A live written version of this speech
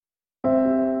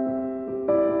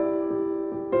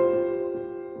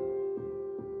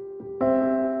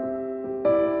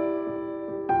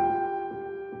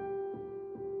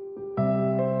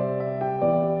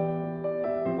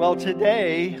Well,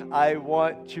 today I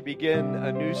want to begin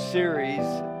a new series,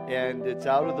 and it's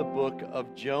out of the book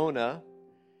of Jonah.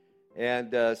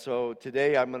 And so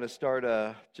today I'm going to start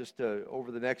over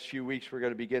the next few weeks, we're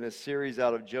going to begin a series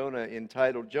out of Jonah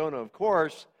entitled Jonah, of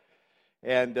course.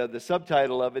 And the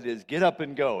subtitle of it is Get Up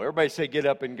and Go. Everybody say Get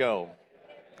Up and Go.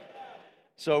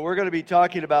 So we're going to be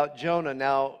talking about Jonah.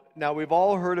 Now we've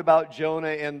all heard about Jonah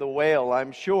and the whale,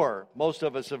 I'm sure. Most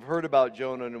of us have heard about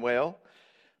Jonah and the whale.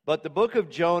 But the book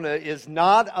of Jonah is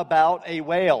not about a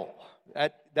whale.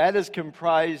 That is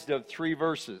comprised of 3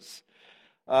 verses.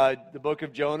 The book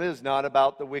of Jonah is not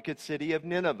about the wicked city of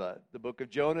Nineveh. The book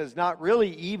of Jonah is not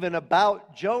really even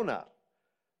about Jonah.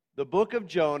 The book of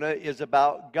Jonah is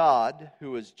about God,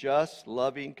 who is just,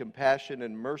 loving, compassionate,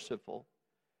 and merciful,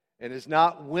 and is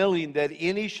not willing that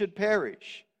any should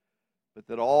perish, but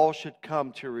that all should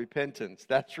come to repentance.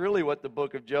 That's really what the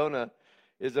book of Jonah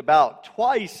is about.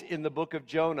 Twice in the book of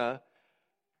Jonah,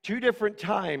 2 different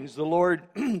times, the Lord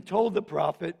told the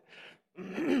prophet,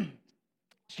 the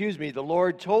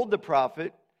Lord told the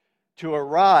prophet to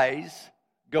arise,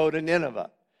 go to Nineveh.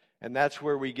 And that's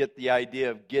where we get the idea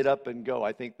of get up and go.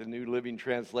 I think the New Living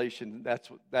Translation,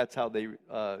 that's how they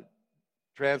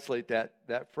translate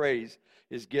that phrase,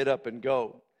 is get up and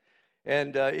go.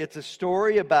 And it's a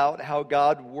story about how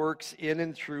God works in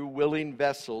and through willing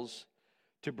vessels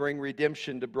to bring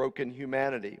redemption to broken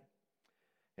humanity.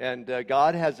 And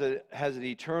God has an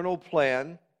eternal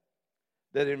plan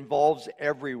that involves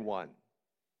everyone.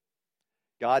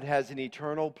 God has an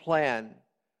eternal plan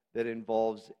that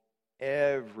involves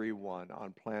everyone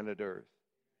on planet Earth.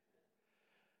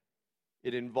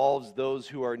 It involves those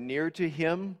who are near to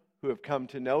Him, who have come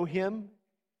to know Him,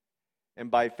 and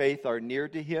by faith are near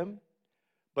to Him.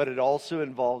 But it also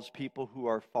involves people who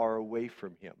are far away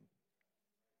from Him.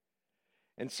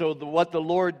 And so what the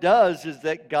Lord does is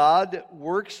that God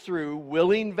works through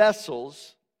willing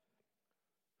vessels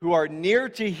who are near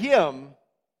to Him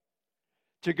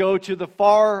to go to the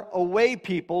far away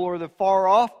people or the far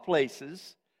off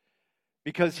places,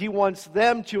 because He wants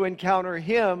them to encounter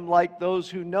Him like those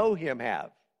who know Him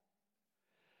have.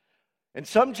 And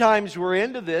sometimes we're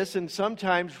into this, and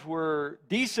sometimes we're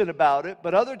decent about it,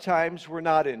 but other times we're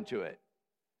not into it.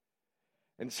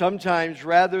 And sometimes,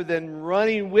 rather than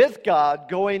running with God,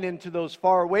 going into those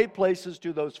far away places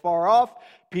to those far off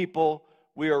people,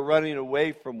 we are running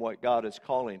away from what God is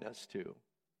calling us to.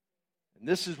 And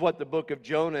this is what the book of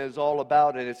Jonah is all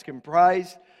about, and it's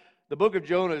comprised. The book of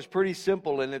Jonah is pretty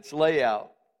simple in its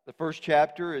layout. The first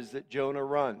chapter is that Jonah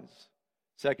runs.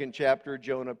 Second chapter,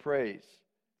 Jonah prays.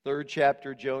 Third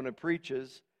chapter, Jonah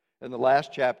preaches. And the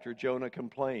last chapter, Jonah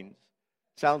complains.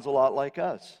 Sounds a lot like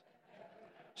us.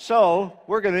 So,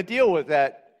 we're going to deal with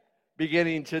that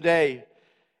beginning today.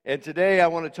 And today I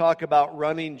want to talk about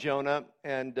running Jonah.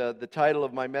 And the title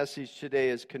of my message today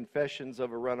is Confessions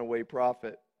of a Runaway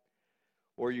Prophet.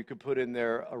 Or you could put in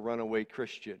there, a runaway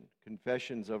Christian.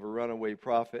 Confessions of a runaway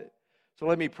prophet. So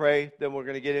let me pray, then we're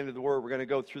going to get into the Word. We're going to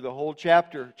go through the whole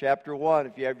chapter, chapter 1.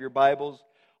 If you have your Bibles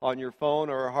on your phone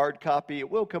or a hard copy, it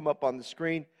will come up on the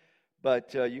screen,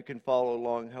 but you can follow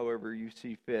along however you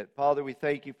see fit. Father, we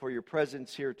thank You for Your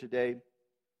presence here today,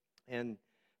 and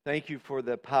thank You for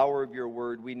the power of Your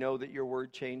Word. We know that Your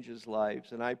Word changes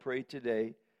lives, and I pray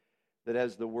today that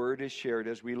as the Word is shared,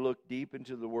 as we look deep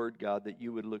into the Word, God, that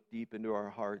You would look deep into our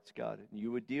hearts, God, and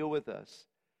You would deal with us,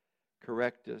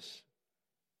 correct us,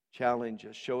 challenge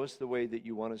us, show us the way that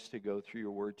You want us to go through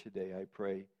Your Word today, I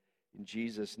pray. In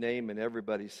Jesus' name, and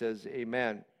everybody says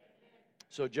amen.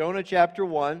 So Jonah chapter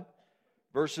 1,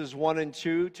 verses 1 and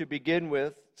 2, to begin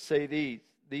with, say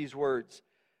these words.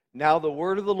 Now the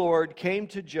word of the Lord came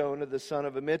to Jonah, the son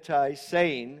of Amittai,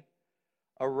 saying,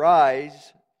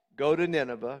 Arise, go to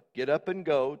Nineveh, get up and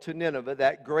go to Nineveh,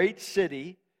 that great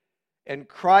city, and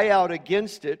cry out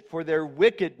against it, for their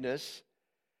wickedness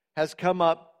has come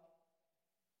up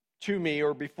to me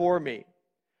or before me.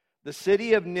 The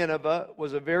city of Nineveh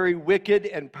was a very wicked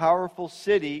and powerful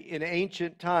city in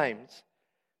ancient times.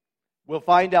 We'll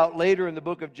find out later in the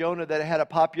book of Jonah that it had a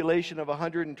population of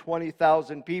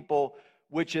 120,000 people,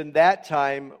 which in that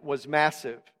time was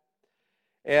massive.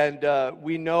 And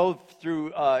we know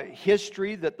through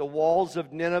history that the walls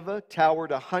of Nineveh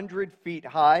towered 100 feet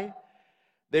high.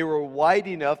 They were wide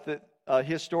enough that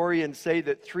historians say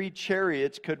that 3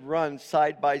 chariots could run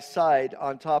side by side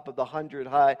on top of the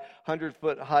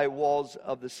 100-foot high walls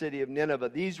of the city of Nineveh.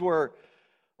 These were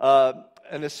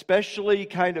an especially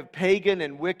kind of pagan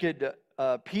and wicked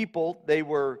people. They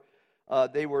were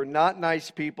not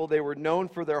nice people. They were known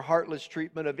for their heartless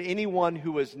treatment of anyone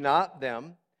who was not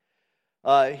them.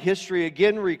 History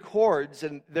again records,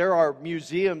 and there are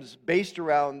museums based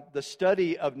around the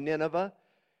study of Nineveh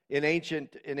in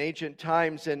ancient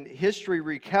times, and history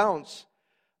recounts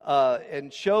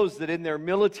and shows that in their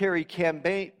military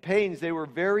campaigns, they were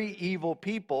very evil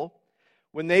people.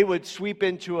 When they would sweep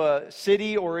into a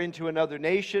city or into another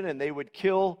nation and they would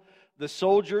kill the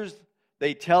soldiers,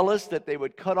 they tell us that they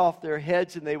would cut off their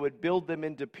heads and they would build them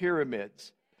into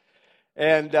pyramids.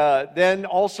 And then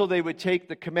also they would take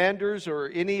the commanders or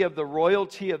any of the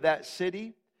royalty of that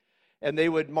city, and they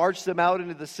would march them out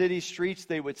into the city streets.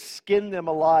 They would skin them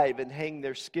alive and hang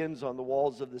their skins on the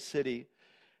walls of the city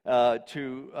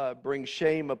to bring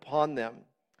shame upon them.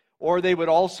 Or they were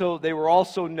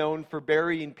also known for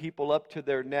burying people up to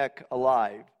their neck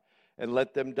alive and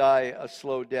let them die a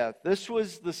slow death. This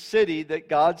was the city that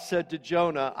God said to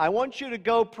Jonah, I want you to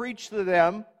go preach to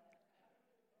them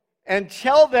and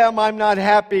tell them I'm not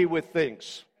happy with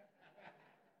things.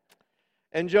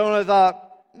 And Jonah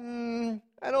thought, I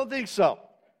don't think so.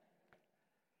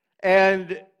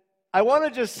 And I want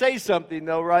to just say something,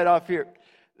 though, right off here.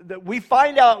 That we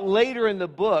find out later in the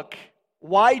book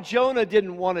why Jonah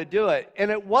didn't want to do it. And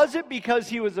it wasn't because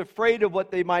he was afraid of what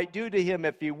they might do to him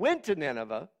if he went to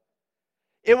Nineveh.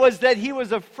 It was that he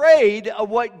was afraid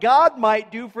of what God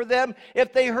might do for them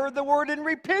if they heard the word and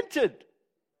repented.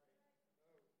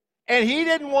 And he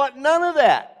didn't want none of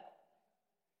that.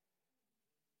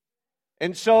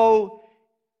 And so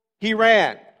he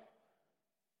ran.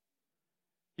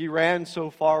 He ran so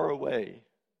far away.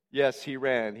 Yes, he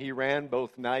ran. He ran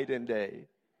both night and day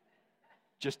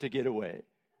just to get away.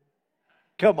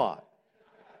 Come on.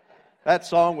 That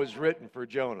song was written for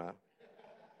Jonah.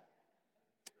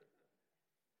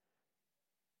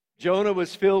 Jonah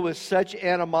was filled with such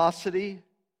animosity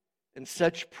and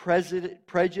such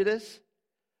prejudice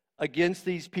against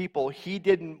these people. He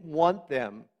didn't want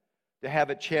them to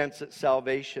have a chance at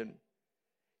salvation.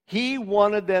 He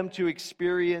wanted them to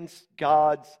experience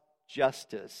God's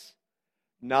justice,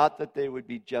 not that they would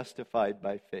be justified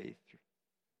by faith.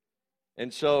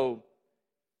 And so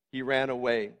he ran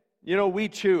away. You know, we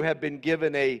too have been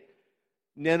given a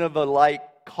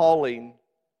Nineveh-like calling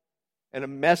and a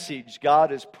message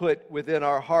God has put within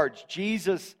our hearts.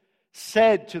 Jesus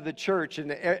said to the church and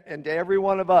to every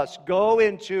one of us, go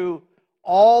into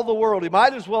all the world. He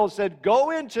might as well have said,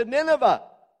 go into Nineveh.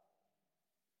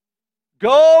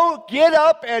 Go, get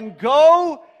up and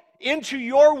go into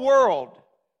your world.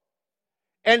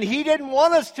 And he didn't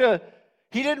want us to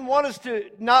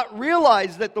not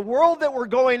realize that the world that we're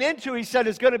going into, he said,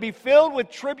 is going to be filled with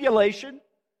tribulation.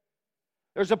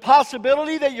 There's a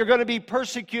possibility that you're going to be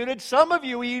persecuted. Some of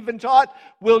you, he even taught,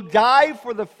 will die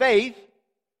for the faith.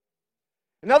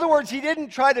 In other words, he didn't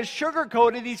try to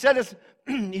sugarcoat it. He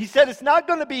said it's not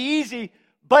going to be easy,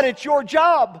 but it's your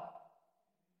job.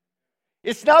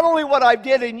 It's not only what I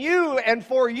did in you and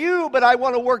for you, but I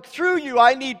want to work through you.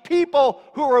 I need people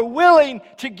who are willing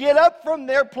to get up from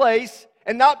their place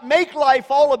and not make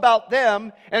life all about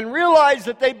them and realize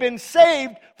that they've been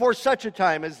saved for such a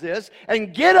time as this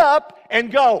and get up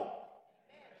and go.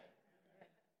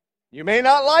 You may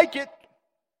not like it,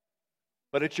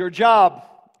 but it's your job.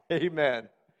 Amen.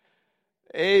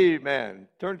 Amen.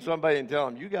 Turn to somebody and tell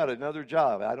them, you got another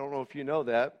job. I don't know if you know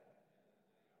that.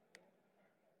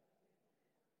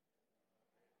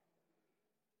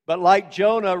 But like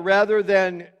Jonah, rather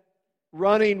than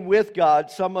running with God,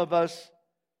 some of us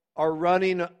are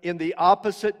running in the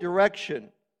opposite direction.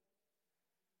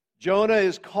 Jonah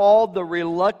is called the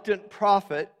reluctant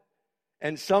prophet,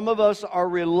 and some of us are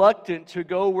reluctant to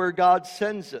go where God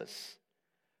sends us.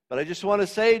 But I just want to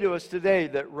say to us today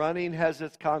that running has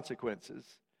its consequences.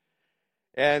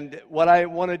 And what I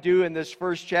want to do in this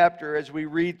first chapter, as we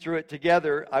read through it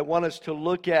together, I want us to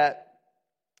look at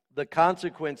the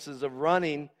consequences of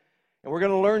running. And we're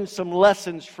going to learn some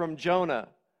lessons from Jonah.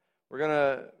 We're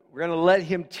going to let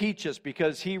him teach us,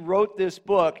 because he wrote this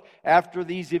book after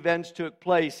these events took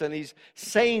place, and he's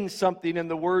saying something in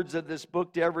the words of this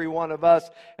book to every one of us.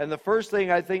 And the first thing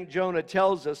I think Jonah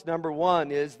tells us, number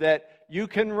one, is that you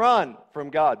can run from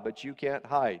God, but you can't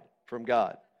hide from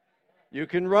God. You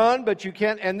can run, but you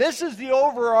can't. And this is the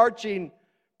overarching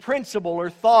principle or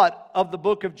thought of the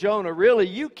book of Jonah. Really,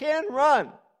 you can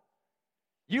run.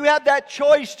 You have that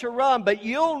choice to run, but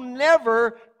you'll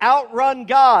never outrun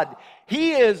God.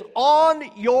 He is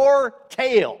on your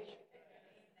tail.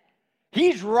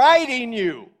 He's riding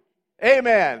you.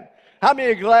 Amen. How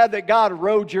many are glad that God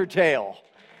rode your tail?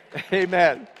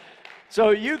 Amen.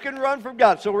 So you can run from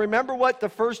God. So remember what the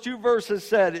first two verses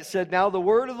said. It said, now the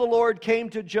word of the Lord came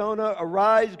to Jonah,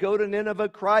 arise, go to Nineveh,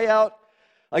 cry out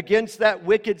against that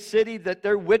wicked city, that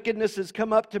their wickedness has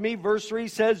come up to me. Verse 3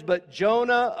 says, but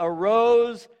Jonah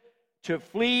arose to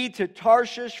flee to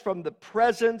Tarshish from the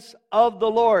presence of the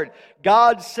Lord.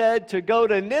 God said to go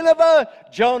to Nineveh.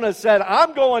 Jonah said,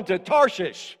 I'm going to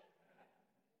Tarshish.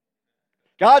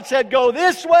 God said, go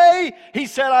this way. He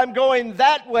said, I'm going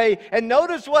that way. And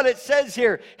notice what it says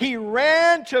here. He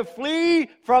ran to flee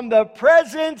from the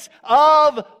presence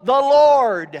of the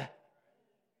Lord.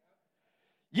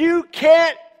 You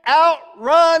can't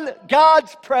outrun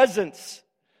God's presence.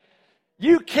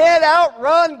 You can't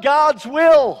outrun God's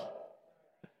will.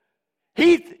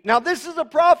 Now this is a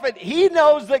prophet. He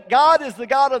knows that God is the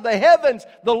God of the heavens,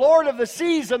 the Lord of the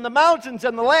seas and the mountains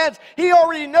and the lands. He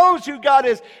already knows who God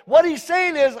is. What he's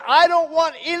saying is, I don't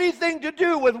want anything to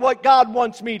do with what God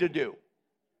wants me to do.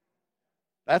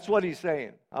 That's what he's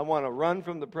saying. I want to run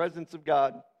from the presence of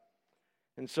God.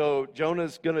 And so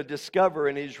Jonah's going to discover,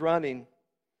 and he's running,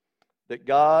 that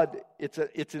God, it's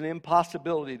an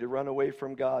impossibility to run away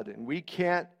from God. And we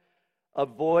can't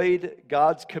avoid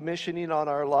God's commissioning on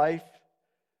our life,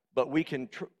 but we can,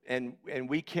 and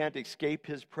we can't escape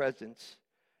His presence.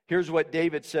 Here's what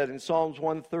David said in Psalms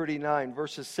 139,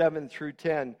 verses 7 through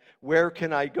 10. Where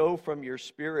can I go from your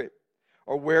spirit?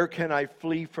 Or where can I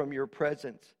flee from your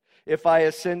presence? If I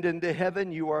ascend into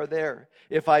heaven, you are there.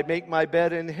 If I make my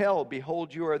bed in hell,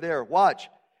 behold, you are there. Watch.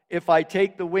 If I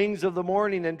take the wings of the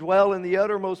morning and dwell in the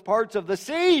uttermost parts of the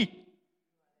sea,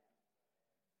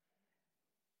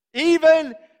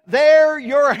 even there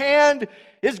your hand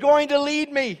is going to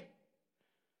lead me.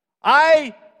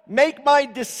 I make my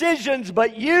decisions,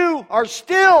 but you are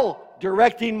still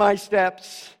directing my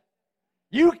steps.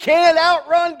 You can't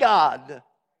outrun God.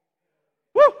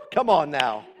 Woo, come on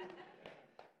now.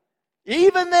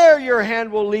 Even there your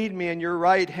hand will lead me, and your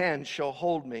right hand shall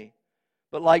hold me.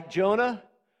 But like Jonah,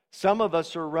 some of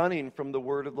us are running from the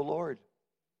word of the Lord.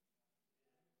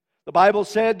 The Bible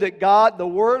said that the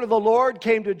word of the Lord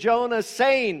came to Jonah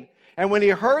saying, and when he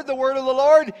heard the word of the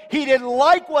Lord, he didn't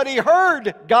like what he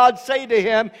heard God say to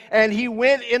him, and he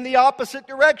went in the opposite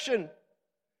direction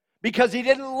because he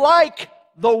didn't like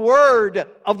the word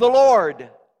of the Lord.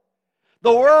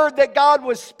 The word that God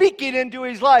was speaking into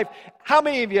his life. How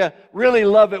many of you really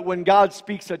love it when God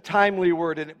speaks a timely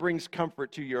word and it brings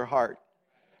comfort to your heart?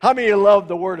 How many of you love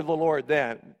the word of the Lord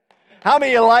then? How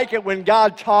many of you like it when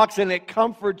God talks and it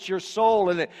comforts your soul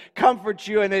and it comforts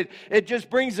you and it just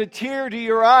brings a tear to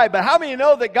your eye? But how many of you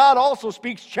know that God also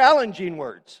speaks challenging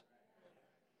words?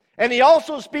 And He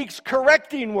also speaks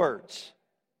correcting words.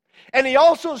 And He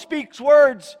also speaks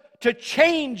words to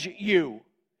change you.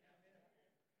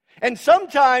 And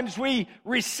sometimes we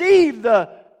receive the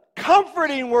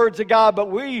comforting words of God, but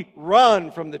we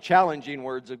run from the challenging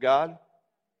words of God.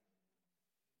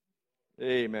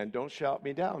 Amen. Don't shout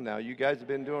me down now. You guys have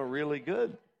been doing really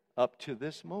good up to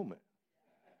this moment.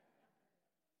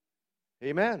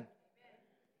 Amen.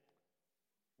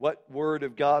 What word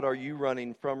of God are you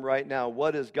running from right now?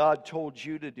 What has God told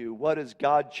you to do? What is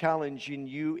God challenging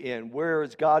you in? Where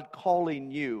is God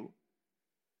calling you?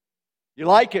 You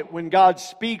like it when God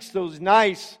speaks those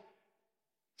nice,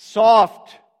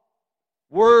 soft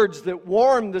words that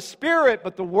warm the spirit,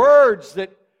 but the words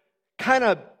that kind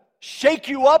of shake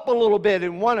you up a little bit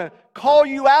and want to call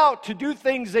you out to do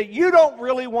things that you don't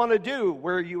really want to do.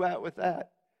 Where are you at with that?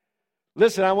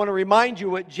 Listen, I want to remind you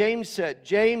what James said.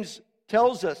 James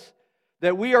tells us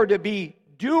that we are to be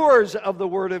doers of the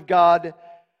Word of God,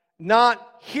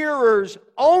 not hearers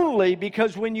only,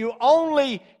 because when you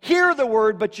only hear the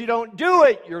Word but you don't do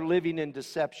it, you're living in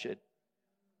deception.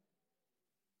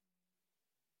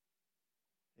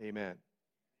 Amen.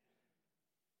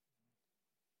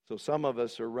 So some of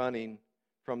us are running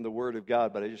from the Word of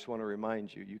God, but I just want to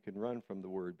remind you, you can run from the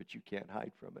Word, but you can't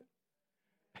hide from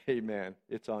it. Amen.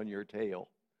 It's on your tail.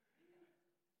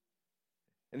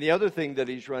 And the other thing that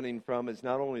he's running from is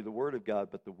not only the Word of God,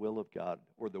 but the will of God,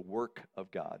 or the work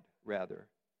of God, rather.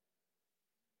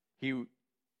 He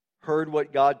heard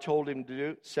what God told him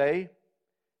to say,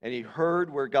 and he heard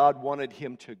where God wanted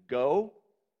him to go,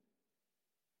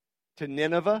 to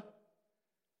Nineveh,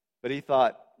 but he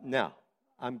thought, no,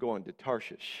 I'm going to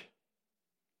Tarshish.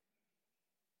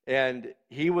 And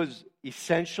he was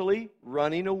essentially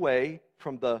running away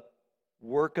from the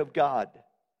work of God,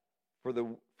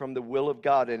 from the will of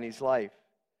God in his life.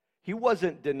 He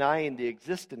wasn't denying the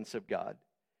existence of God.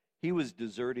 He was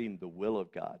deserting the will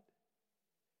of God.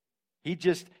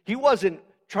 He wasn't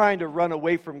trying to run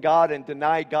away from God and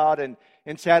deny God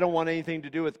and say, I don't want anything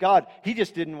to do with God. He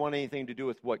just didn't want anything to do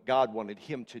with what God wanted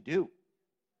him to do.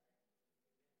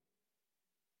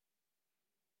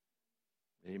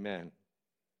 Amen.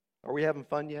 Are we having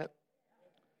fun yet?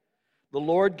 The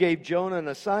Lord gave Jonah an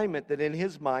assignment that in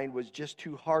his mind was just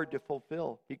too hard to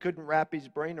fulfill. He couldn't wrap his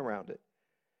brain around it.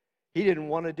 He didn't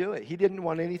want to do it. He didn't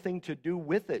want anything to do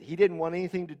with it. He didn't want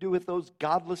anything to do with those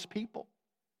godless people.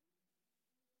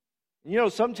 You know,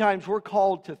 sometimes we're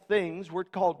called to things, we're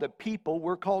called to people,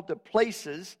 we're called to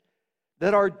places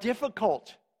that are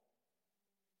difficult.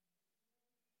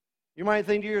 You might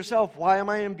think to yourself, why am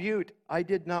I in Butte? I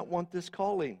did not want this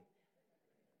calling.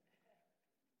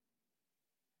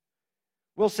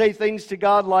 We'll say things to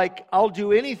God like, I'll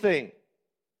do anything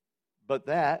but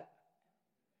that.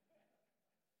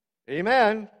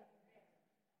 Amen.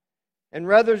 And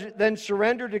rather than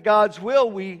surrender to God's will,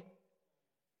 we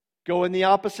go in the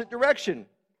opposite direction.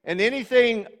 And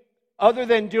anything other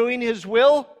than doing His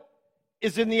will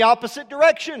is in the opposite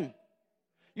direction.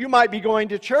 You might be going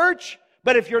to church,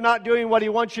 but if you're not doing what He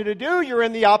wants you to do, you're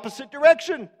in the opposite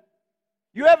direction.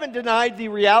 You haven't denied the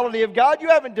reality of God. You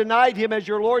haven't denied Him as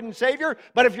your Lord and Savior.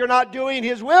 But if you're not doing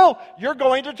His will, you're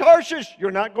going to Tarshish.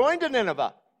 You're not going to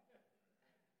Nineveh.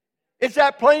 It's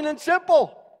that plain and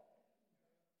simple.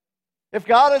 If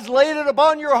God has laid it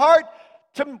upon your heart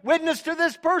to witness to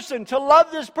this person, to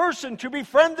love this person, to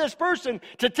befriend this person,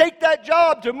 to take that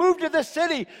job, to move to this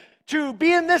city, to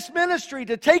be in this ministry,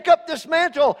 to take up this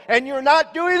mantle, and you're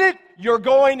not doing it, you're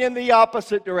going in the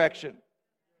opposite direction.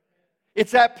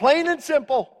 It's that plain and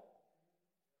simple.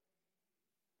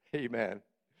 Amen.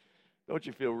 Don't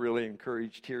you feel really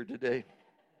encouraged here today?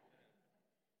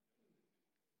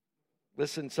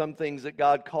 Listen, some things that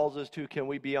God calls us to, can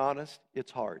we be honest?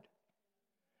 It's hard.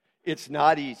 It's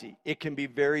not easy. It can be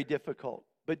very difficult.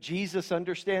 But Jesus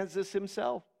understands this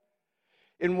Himself.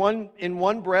 In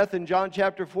one breath, in John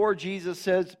chapter 4, Jesus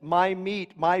says, my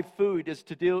meat, my food is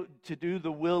to do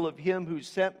the will of Him who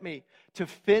sent me, to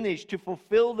finish, to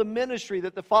fulfill the ministry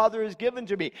that the Father has given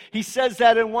to me. He says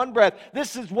that in one breath.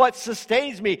 This is what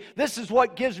sustains me. This is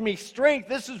what gives me strength.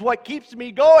 This is what keeps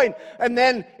me going. And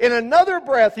then in another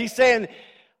breath, He's saying,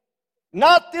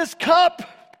 not this cup.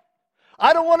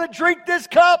 I don't want to drink this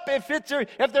cup. If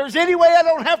there's any way I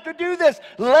don't have to do this,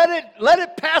 let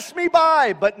it pass me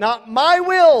by. But not my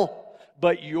will,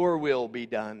 but your will be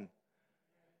done.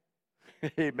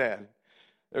 Amen.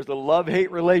 There's a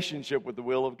love-hate relationship with the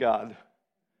will of God.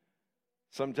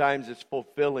 Sometimes it's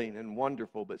fulfilling and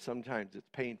wonderful, but sometimes it's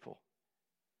painful,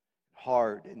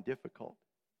 hard, and difficult.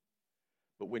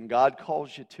 But when God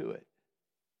calls you to it,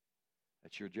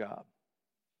 that's your job.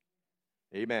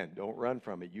 Amen. Don't run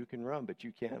from it. You can run, but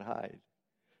you can't hide.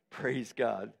 Praise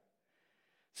God.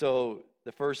 So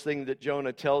the first thing that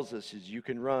Jonah tells us is you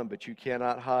can run, but you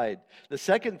cannot hide. The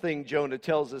second thing Jonah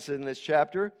tells us in this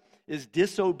chapter is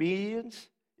disobedience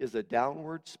is a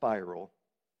downward spiral.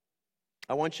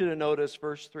 I want you to notice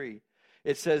verse 3.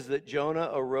 It says that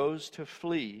Jonah arose to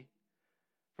flee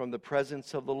from the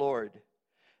presence of the Lord.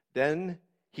 Then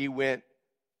he went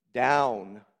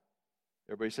down.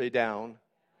 Everybody say down.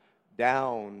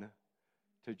 Down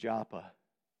to Joppa.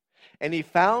 And he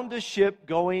found a ship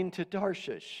going to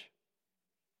Tarshish.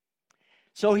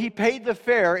 So he paid the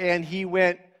fare and he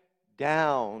went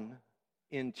down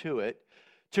into it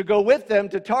to go with them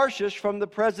to Tarshish from the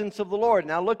presence of the Lord.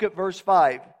 Now look at verse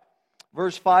 5.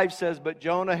 Verse 5 says, but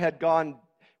Jonah had gone,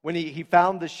 when he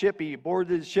found the ship, he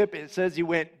boarded the ship, it says he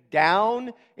went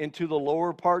down into the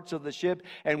lower parts of the ship,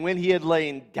 and when he had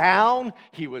lain down,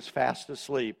 he was fast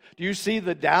asleep. Do you see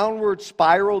the downward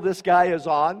spiral this guy is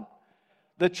on?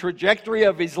 The trajectory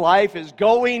of his life is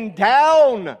going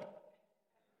down.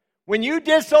 When you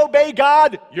disobey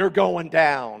God, you're going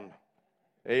down.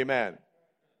 Amen.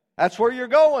 That's where you're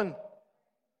going.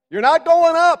 You're not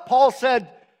going up. Paul said,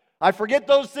 I forget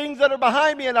those things that are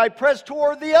behind me and I press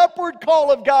toward the upward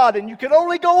call of God. And you can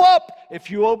only go up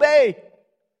if you obey.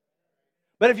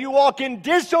 But if you walk in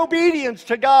disobedience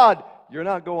to God, you're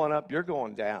not going up, you're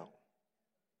going down.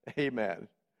 Amen.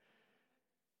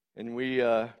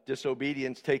 And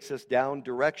disobedience takes us down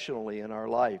directionally in our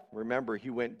life. Remember,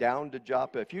 he went down to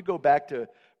Joppa. If you go back to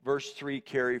verse 3,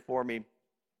 Carrie, for me,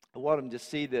 I want them to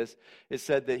see this. It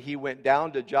said that he went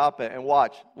down to Joppa, and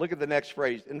watch, look at the next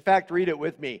phrase. In fact, read it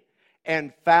with me.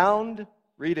 And found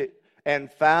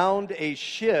a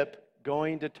ship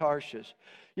going to Tarshish.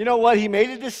 You know what? He made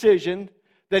a decision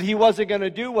that he wasn't going to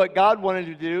do what God wanted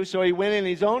to do, so he went in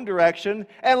his own direction,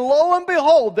 and lo and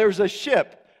behold, there's a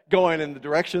ship going in the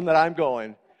direction that I'm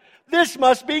going. This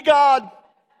must be God.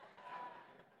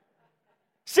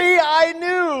 See, I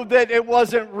knew that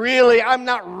I'm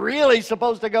not really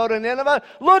supposed to go to Nineveh.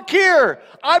 Look here,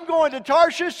 I'm going to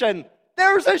Tarshish and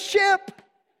there's a ship.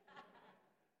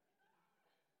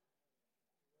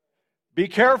 Be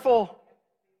careful.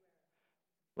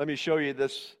 Let me show you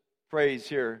this phrase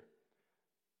here.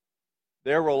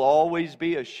 There will always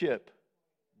be a ship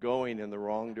going in the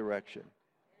wrong direction.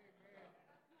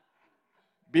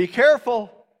 Be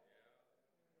careful.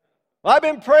 I've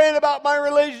been praying about my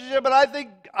relationship, and I think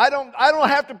I don't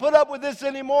have to put up with this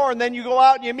anymore. And then you go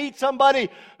out and you meet somebody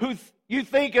who you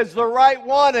think is the right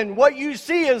one, and what you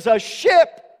see is a ship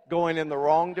going in the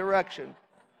wrong direction.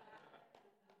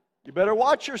 You better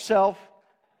watch yourself.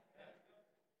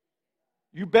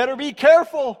 You better be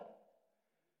careful.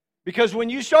 Because when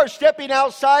you start stepping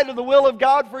outside of the will of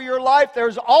God for your life,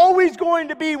 there's always going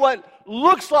to be what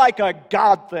looks like a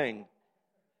God thing.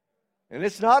 And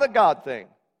it's not a God thing.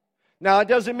 Now, it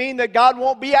doesn't mean that God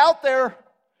won't be out there,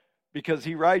 because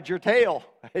He rides your tail.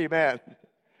 Amen.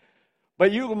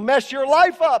 But you will mess your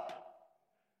life up.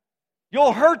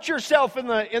 You'll hurt yourself in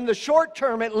the short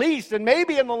term at least, and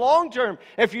maybe in the long term,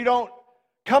 if you don't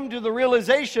come to the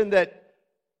realization that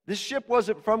this ship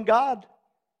wasn't from God.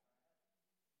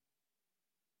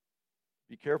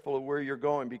 Be careful of where you're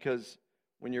going, because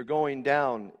when you're going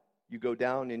down, you go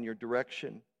down in your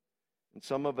direction. And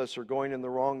some of us are going in the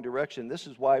wrong direction. This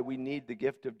is why we need the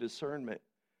gift of discernment.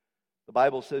 The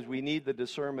Bible says we need the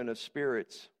discernment of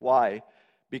spirits. Why?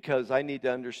 Because I need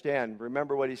to understand.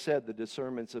 Remember what He said, the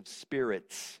discernments of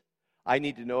spirits. I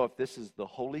need to know if this is the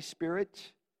Holy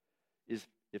Spirit, if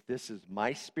this is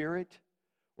my spirit,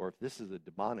 or if this is a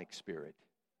demonic spirit.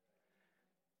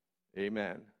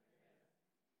 Amen.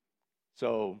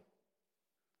 So,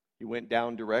 He went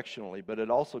down directionally, but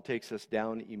it also takes us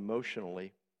down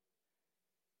emotionally.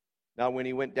 Now, when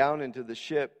He went down into the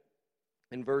ship,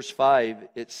 in verse 5,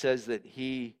 it says that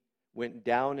He went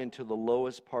down into the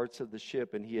lowest parts of the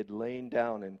ship, and He had lain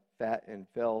down and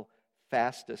fell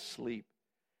fast asleep.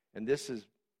 And this is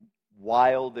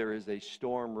while there is a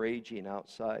storm raging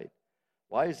outside.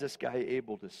 Why is this guy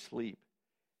able to sleep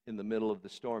in the middle of the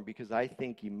storm? Because I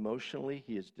think emotionally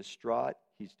he is distraught,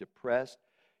 he's depressed,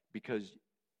 because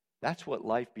that's what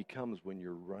life becomes when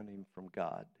you're running from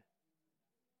God.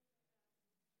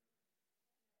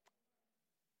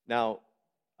 Now,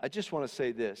 I just want to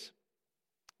say this.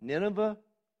 Nineveh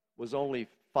was only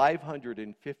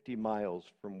 550 miles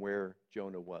from where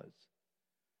Jonah was.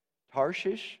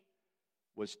 Tarshish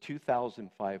was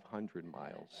 2,500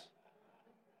 miles.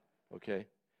 Okay?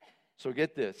 So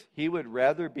get this. He would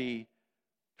rather be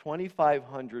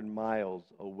 2,500 miles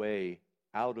away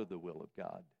out of the will of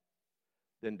God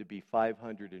than to be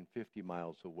 550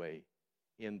 miles away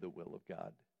in the will of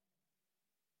God.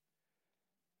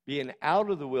 Being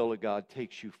out of the will of God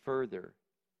takes you further,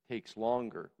 takes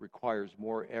longer, requires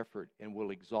more effort, and will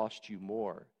exhaust you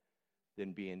more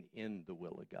than being in the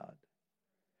will of God.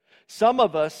 Some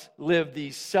of us live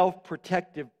these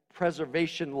self-protective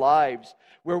preservation lives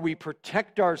where we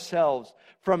protect ourselves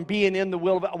from being in the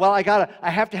will of God. Well, I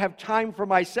have to have time for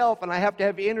myself, and I have to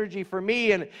have energy for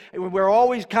me, and we're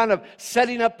always kind of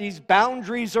setting up these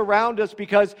boundaries around us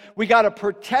because we got to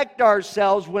protect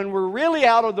ourselves when we're really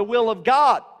out of the will of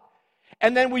God.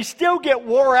 And then we still get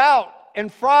wore out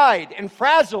and fried and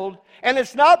frazzled, and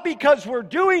it's not because we're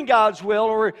doing God's will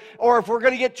or if we're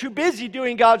going to get too busy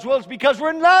doing God's will, it's because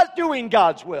we're not doing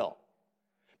God's will.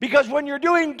 Because when you're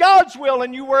doing God's will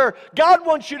and you're where God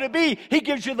wants you to be, He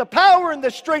gives you the power and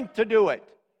the strength to do it.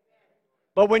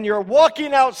 But when you're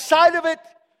walking outside of it,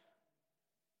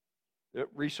 the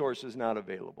resource is not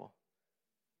available.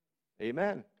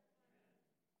 Amen.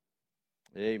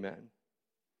 Amen.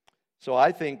 So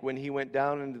I think when he went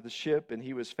down into the ship and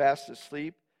he was fast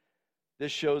asleep,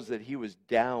 this shows that he was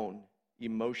down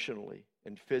emotionally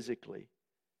and physically.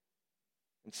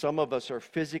 And some of us are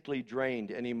physically drained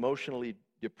and emotionally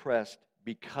depressed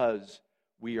because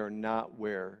we are not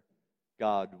where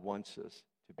God wants us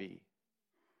to be.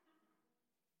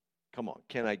 Come on,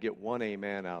 can I get one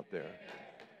amen out there?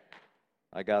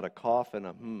 I got a cough and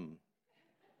a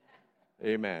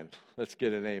Amen. Let's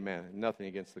get an amen. Nothing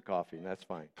against the coffee, and that's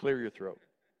fine. Clear your throat.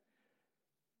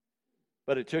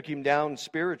 But it took him down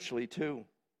spiritually too.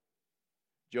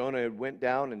 Jonah went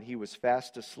down and he was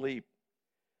fast asleep.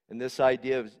 And this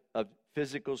idea of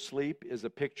physical sleep is a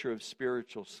picture of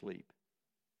spiritual sleep.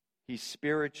 He's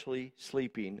spiritually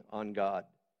sleeping on God.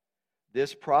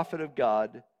 This prophet of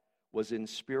God was in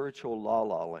spiritual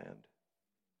la-la land.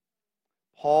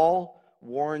 Paul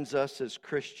warns us as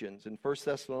Christians in 1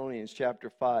 Thessalonians chapter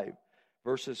 5,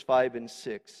 verses 5 and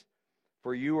 6.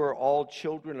 For you are all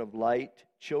children of light,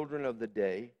 children of the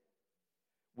day.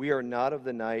 We are not of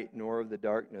the night nor of the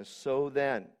darkness. So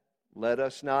then, let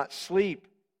us not sleep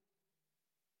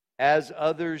as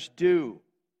others do,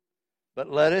 but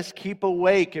let us keep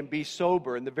awake and be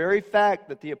sober. And the very fact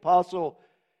that the apostle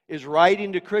is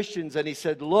writing to Christians and he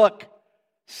said, look,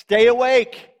 stay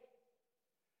awake.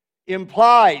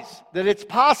 implies that it's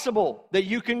possible that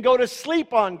you can go to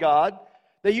sleep on God,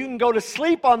 that you can go to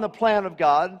sleep on the plan of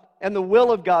God and the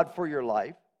will of God for your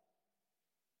life.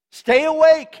 Stay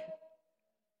awake.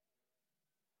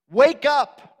 Wake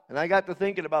up. And I got to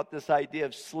thinking about this idea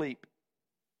of sleep.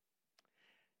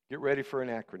 Get ready for an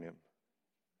acronym.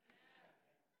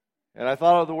 And I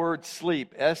thought of the word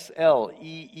sleep,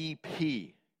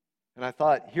 S-L-E-E-P. And I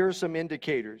thought, here's some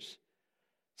indicators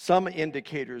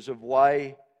of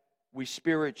why we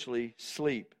spiritually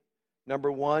sleep. Number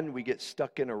one, we get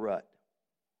stuck in a rut,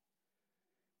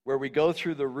 where we go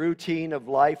through the routine of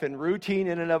life, and routine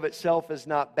in and of itself is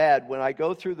not bad. When I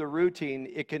go through the routine,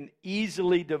 it can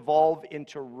easily devolve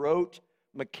into rote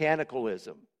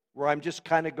mechanicalism, where I'm just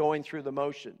kind of going through the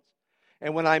motions.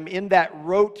 And when I'm in that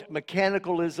rote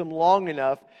mechanicalism long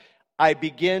enough, I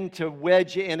begin to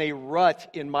wedge in a rut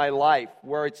in my life,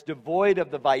 where it's devoid of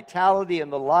the vitality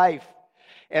and the life.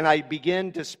 And I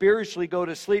begin to spiritually go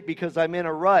to sleep because I'm in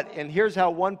a rut. And here's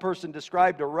how one person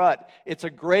described a rut. It's a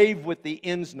grave with the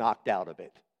ends knocked out of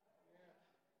it.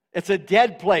 It's a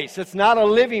dead place. It's not a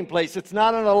living place. It's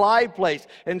not an alive place.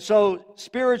 And so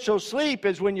spiritual sleep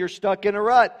is when you're stuck in a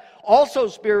rut. Also,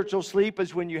 spiritual sleep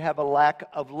is when you have a lack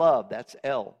of love. That's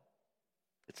L.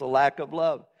 It's a lack of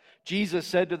love. Jesus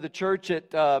said to the church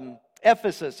at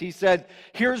Ephesus, he said,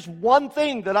 here's one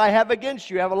thing that I have against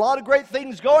you. I have a lot of great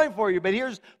things going for you, but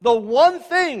here's the one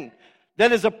thing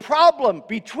that is a problem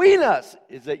between us,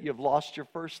 is that you've lost your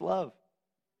first love.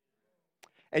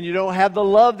 And you don't have the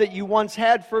love that you once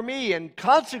had for me, and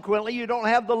consequently, you don't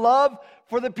have the love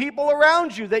for the people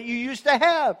around you that you used to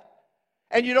have.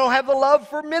 And you don't have the love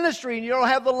for ministry, and you don't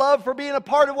have the love for being a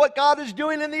part of what God is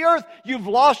doing in the earth. You've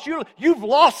lost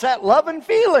that love and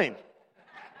feeling.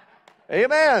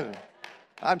 Amen.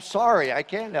 I'm sorry, I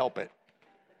can't help it.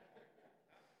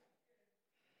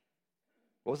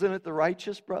 Wasn't it the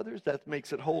righteous brothers? That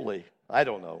makes it holy. I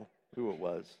don't know who it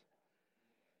was.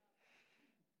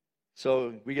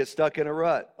 So we get stuck in a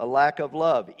rut, a lack of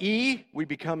love. E, we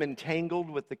become entangled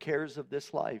with the cares of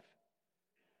this life.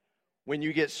 When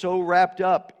you get so wrapped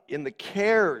up in the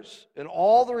cares and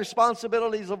all the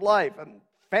responsibilities of life and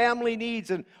family needs,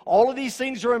 and all of these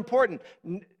things are important.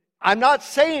 I'm not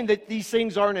saying that these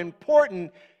things aren't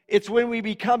important. It's when we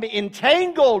become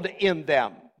entangled in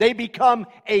them. They become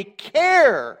a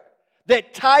care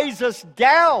that ties us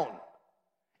down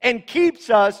and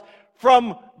keeps us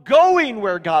from going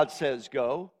where God says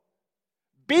go,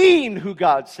 being who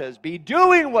God says be,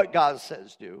 doing what God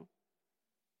says do.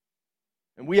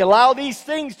 And we allow these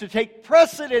things to take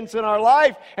precedence in our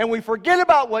life, and we forget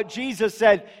about what Jesus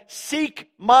said, seek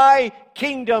my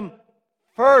kingdom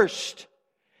first.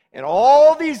 And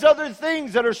all these other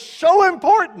things that are so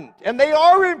important, and they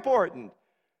are important,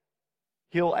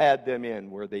 He'll add them in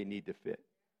where they need to fit.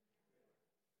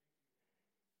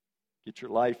 Get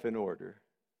your life in order.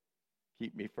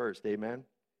 Keep me first, amen?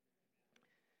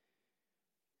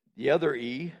 The other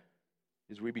E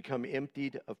is we become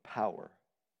emptied of power.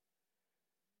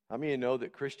 How many of you know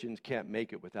that Christians can't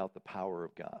make it without the power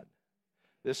of God?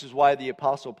 This is why the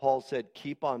Apostle Paul said,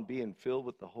 keep on being filled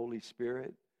with the Holy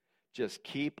Spirit. Just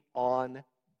keep on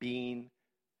being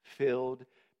filled,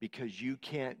 because you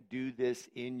can't do this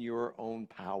in your own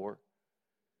power.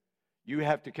 You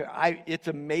have to. It's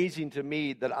amazing to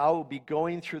me that I will be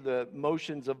going through the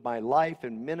motions of my life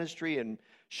and ministry and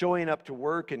showing up to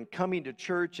work and coming to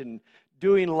church and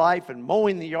doing life and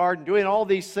mowing the yard and doing all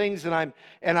these things, and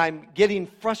I'm getting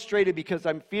frustrated because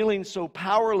I'm feeling so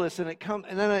powerless. And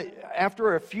then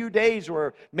after a few days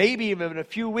or maybe even a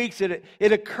few weeks, it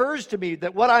occurs to me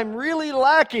that what I'm really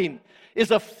lacking is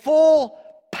a full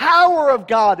power of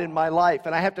God in my life,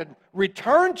 and I have to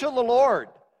return to the Lord.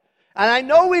 And I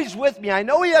know He's with me. I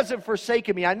know He hasn't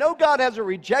forsaken me. I know God hasn't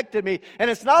rejected me. And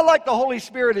it's not like the Holy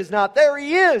Spirit is not there.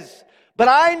 He is. But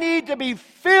I need to be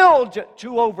filled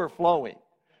to overflowing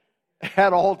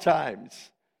at all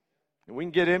times. And we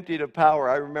can get emptied of power.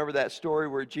 I remember that story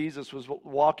where Jesus was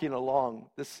walking along.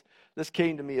 This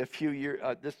came to me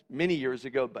many years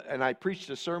ago, and I preached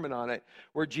a sermon on it,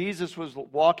 where Jesus was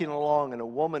walking along, and a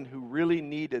woman who really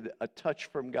needed a touch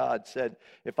from God said,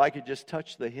 if I could just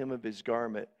touch the hem of His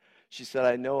garment. She said,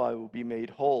 I know I will be made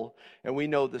whole. And we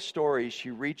know the story. She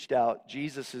reached out.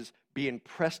 Jesus is being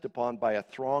pressed upon by a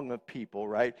throng of people,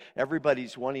 right?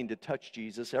 Everybody's wanting to touch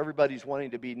Jesus. Everybody's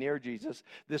wanting to be near Jesus.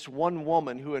 This one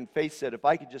woman who in faith said, if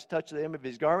I could just touch the hem of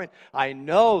His garment, I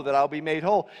know that I'll be made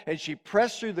whole. And she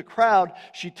pressed through the crowd.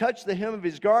 She touched the hem of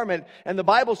His garment. And the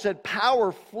Bible said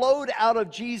power flowed out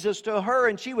of Jesus to her,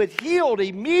 and she was healed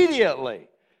immediately.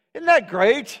 Isn't that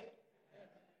great?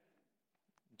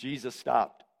 Jesus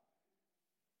stopped.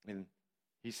 And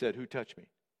He said, who touched me?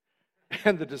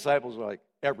 And the disciples were like,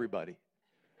 everybody.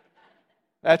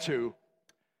 That's who.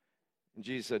 And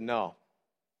Jesus said, no.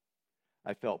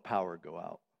 I felt power go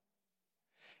out.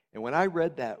 And when I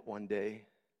read that one day,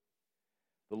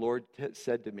 the Lord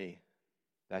said to me,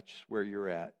 that's where you're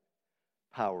at.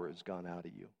 Power has gone out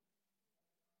of you.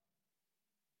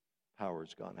 Power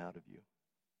has gone out of you.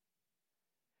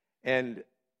 And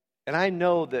I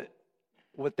know that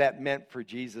what that meant for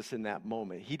Jesus in that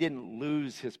moment. He didn't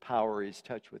lose his power, his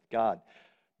touch with God.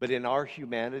 But in our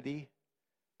humanity,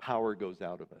 power goes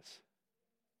out of us.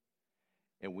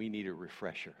 And we need a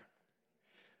refresher.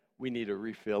 We need a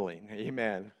refilling.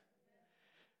 Amen.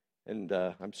 And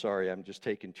I'm sorry, I'm just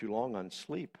taking too long on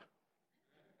sleep.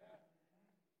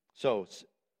 So,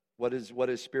 what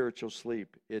is spiritual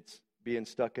sleep? It's being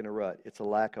stuck in a rut. It's a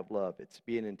lack of love. It's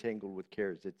being entangled with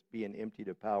cares. It's being emptied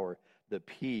of power. The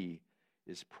P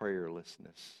is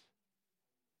prayerlessness.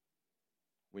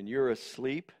 When you're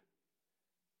asleep,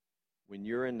 when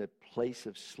you're in the place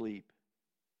of sleep,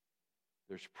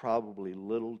 there's probably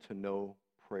little to no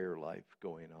prayer life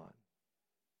going on.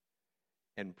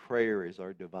 And prayer is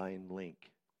our divine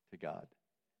link to God.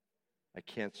 I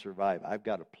can't survive. I've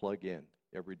got to plug in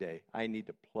every day. I need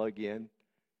to plug in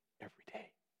every day.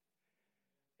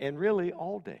 And really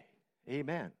all day.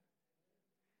 Amen.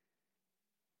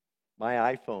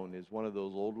 My iPhone is one of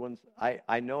those old ones.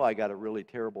 I know I got a really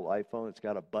terrible iPhone. It's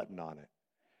got a button on it.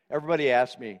 Everybody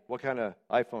asks me, what kind of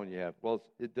iPhone you have? Well,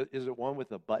 is it one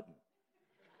with a button?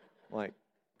 Like,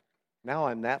 now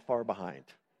I'm that far behind.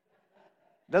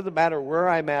 Doesn't matter where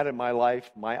I'm at in my life,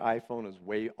 my iPhone is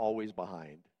always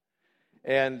behind.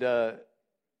 And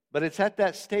but it's at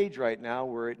that stage right now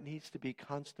where it needs to be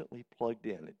constantly plugged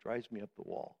in. It drives me up the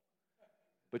wall.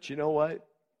 But you know what?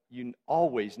 You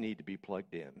always need to be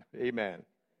plugged in. Amen.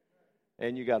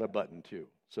 And you got a button too.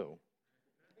 So,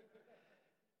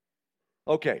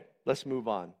 okay, let's move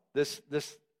on. This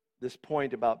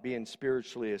point about being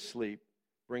spiritually asleep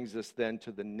brings us then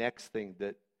to the next thing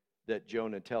that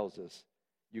Jonah tells us.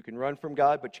 You can run from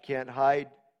God, but you can't hide.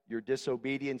 Your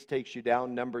disobedience takes you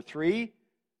down. Number 3,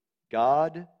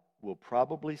 God will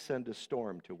probably send a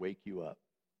storm to wake you up.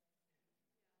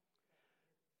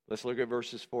 Let's look at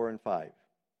verses 4 and 5.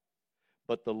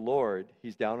 But the Lord,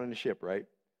 he's down on a ship, right?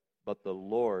 But the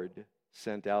Lord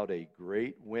sent out a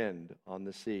great wind on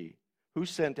the sea. Who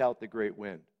sent out the great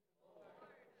wind?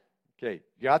 Okay,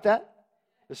 you got that?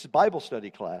 This is Bible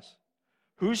study class.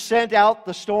 Who sent out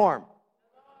the storm?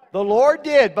 The Lord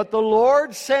did, but the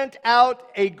Lord sent out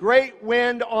a great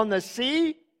wind on the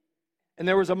sea, and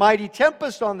there was a mighty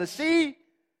tempest on the sea,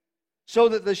 so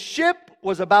that the ship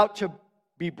was about to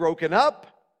be broken up.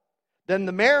 Then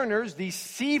the mariners, these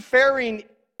seafaring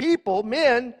people,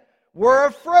 men, were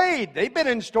afraid. They've been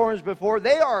in storms before.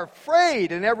 They are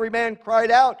afraid, and every man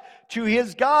cried out to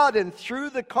his God and threw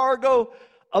the cargo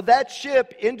of that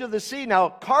ship into the sea. Now,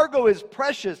 cargo is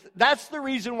precious. That's the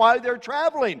reason why they're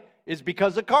traveling, is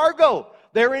because of cargo.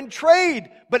 They're in trade,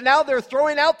 but now they're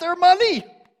throwing out their money.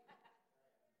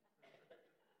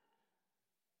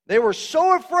 They were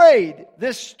so afraid,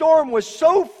 this storm was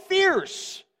so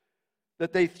fierce,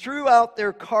 that they threw out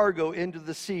their cargo into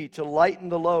the sea to lighten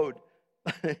the load.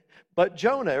 But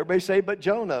Jonah, everybody say, but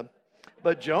Jonah.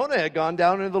 But Jonah had gone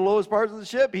down into the lowest parts of the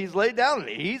ship. He's laid down and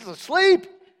he's asleep.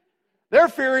 They're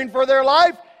fearing for their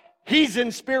life. He's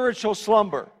in spiritual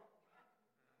slumber.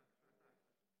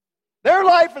 Their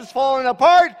life is falling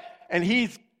apart, and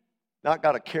he's not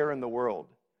got a care in the world.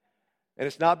 And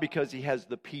it's not because he has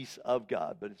the peace of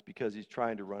God, but it's because he's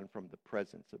trying to run from the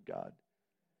presence of God.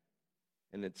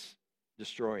 And it's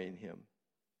destroying him.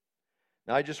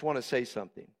 Now, I just want to say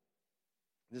something.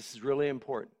 This is really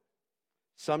important.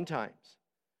 Sometimes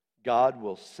God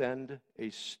will send a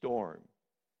storm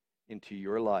into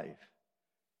your life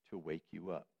to wake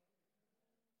you up.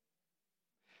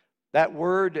 That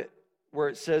word where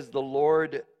it says the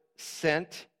Lord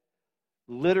sent,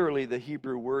 literally the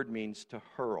Hebrew word means to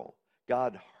hurl.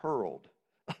 God hurled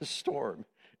a storm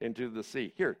into the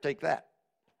sea. Here, take that.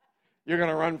 You're going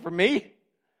to run from me?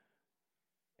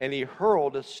 And he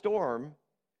hurled a storm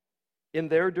in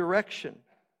their direction.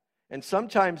 And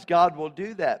sometimes God will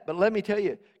do that. But let me tell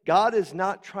you, God is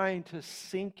not trying to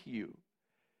sink you.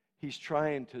 He's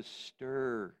trying to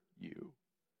stir you.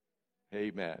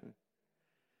 Amen.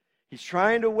 He's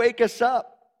trying to wake us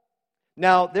up.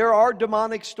 Now, there are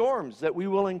demonic storms that we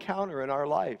will encounter in our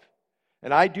life.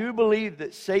 And I do believe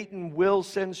that Satan will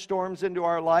send storms into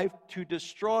our life to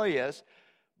destroy us.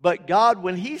 But God,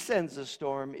 when he sends a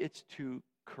storm, it's to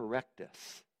correct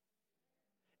us.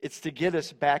 It's to get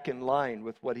us back in line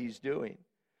with what he's doing.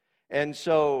 And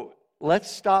so let's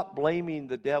stop blaming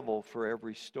the devil for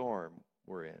every storm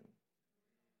we're in.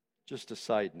 Just a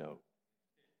side note.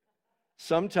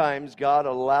 Sometimes God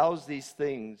allows these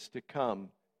things to come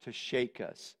to shake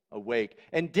us awake.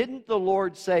 And didn't the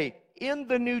Lord say in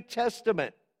the New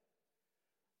Testament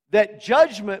that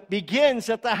judgment begins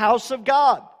at the house of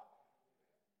God?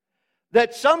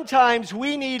 That sometimes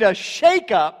we need a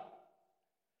shake-up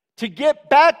to get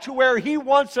back to where He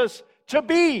wants us to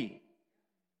be.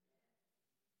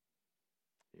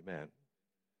 Amen.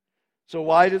 So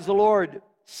why does the Lord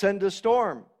send a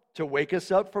storm? To wake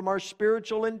us up from our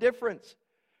spiritual indifference.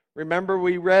 Remember,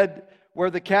 we read where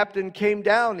the captain came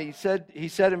down. He said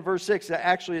in verse 6,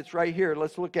 actually it's right here,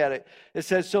 let's look at it. It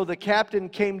says, so the captain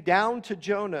came down to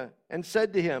Jonah and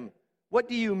said to him, what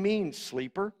do you mean,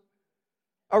 sleeper?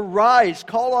 Arise,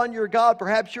 call on your God.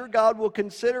 Perhaps your God will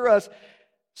consider us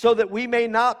so that we may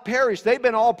not perish. They've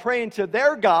been all praying to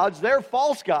their gods, their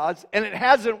false gods, and it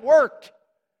hasn't worked.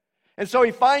 And so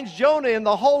he finds Jonah in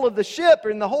the hold of the ship,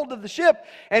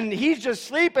 and he's just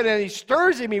sleeping, and he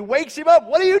stirs him, he wakes him up.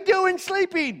 What are you doing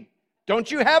sleeping?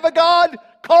 Don't you have a God?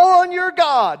 Call on your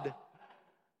God.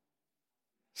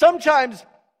 Sometimes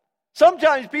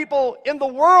people in the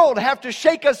world have to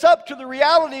shake us up to the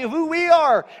reality of who we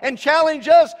are and challenge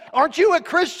us. Aren't you a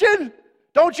Christian?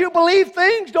 Don't you believe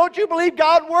things? Don't you believe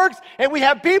God works? And we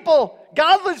have people,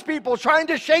 godless people, trying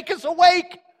to shake us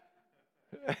awake.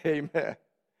 Amen.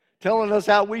 Telling us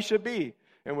how we should be.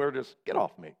 And we're just, get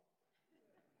off me.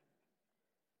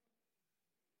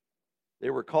 They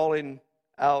were calling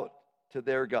out to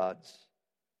their gods,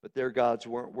 but their gods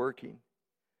weren't working.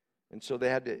 And so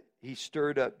he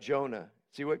stirred up Jonah.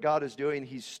 See what God is doing?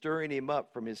 He's stirring him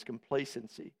up from his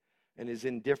complacency and his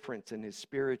indifference and his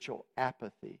spiritual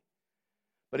apathy.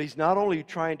 But he's not only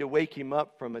trying to wake him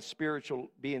up from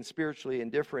being spiritually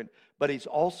indifferent, but he's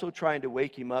also trying to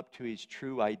wake him up to his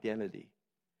true identity.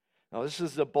 Now, this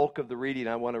is the bulk of the reading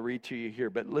I want to read to you here,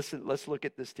 but listen, let's look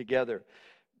at this together.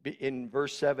 In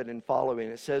verse 7 and following,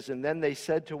 it says, and then they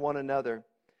said to one another,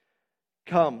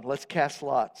 come, let's cast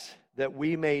lots, that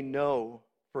we may know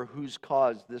for whose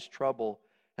cause this trouble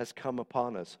has come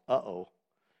upon us. Uh-oh.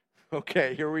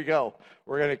 Okay, here we go.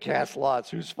 We're going to cast lots.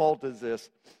 Whose fault is this?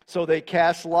 So they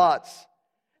cast lots,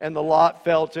 and the lot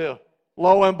fell to,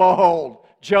 lo and behold,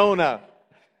 Jonah.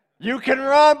 You can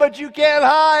run, but you can't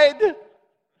hide.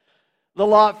 The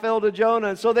lot fell to Jonah.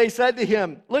 And so they said to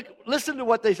him, listen to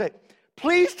what they say.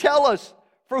 Please tell us,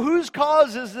 for whose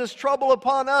cause is this trouble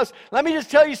upon us? Let me just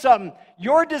tell you something.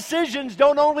 Your decisions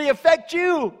don't only affect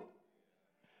you.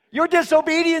 Your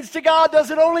disobedience to God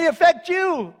doesn't only affect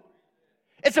you.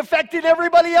 It's affecting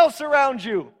everybody else around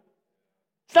you.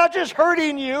 It's not just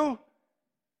hurting you.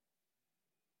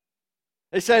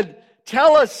 They said,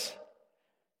 tell us,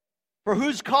 for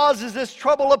whose cause is this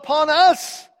trouble upon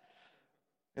us?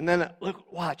 And then,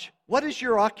 look, watch. What is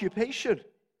your occupation?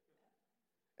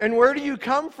 And where do you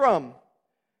come from?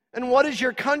 And what is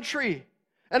your country?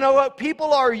 And what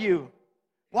people are you?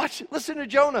 Watch, listen to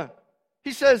Jonah.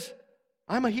 He says,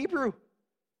 I'm a Hebrew.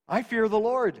 I fear the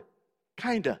Lord.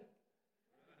 Kinda.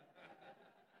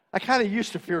 I kind of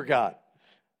used to fear God.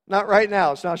 Not right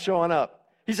now. It's not showing up.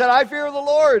 He said, I fear the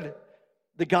Lord,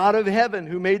 the God of heaven,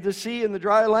 who made the sea and the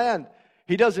dry land.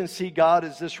 He doesn't see God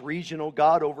as this regional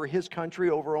God over his country,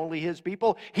 over only his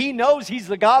people. He knows he's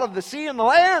the God of the sea and the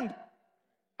land.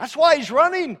 That's why he's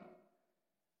running.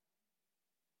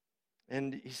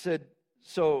 And he said,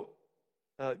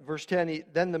 verse 10,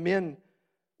 then the men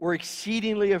were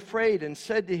exceedingly afraid and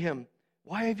said to him,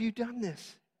 why have you done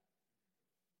this?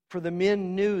 For the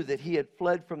men knew that he had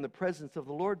fled from the presence of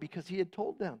the Lord because he had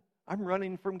told them, I'm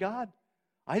running from God.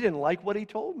 I didn't like what he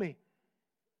told me.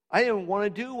 I didn't want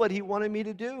to do what he wanted me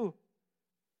to do.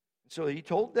 So he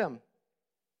told them.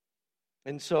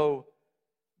 And so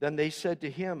then they said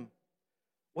to him,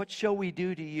 what shall we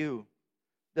do to you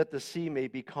that the sea may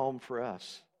be calm for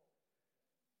us?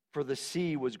 For the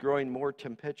sea was growing more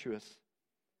tempestuous.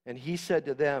 And he said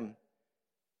to them,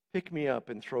 pick me up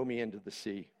and throw me into the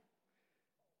sea.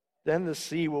 Then the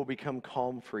sea will become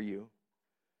calm for you.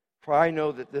 For I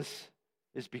know that this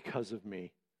is because of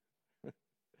me.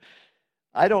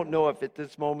 I don't know if at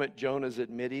this moment Jonah's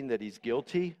admitting that he's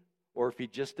guilty or if he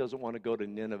just doesn't want to go to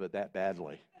Nineveh that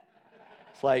badly.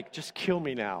 It's like, just kill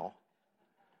me now.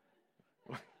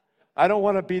 I don't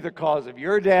want to be the cause of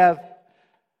your death.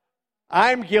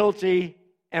 I'm guilty,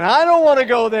 and I don't want to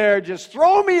go there. Just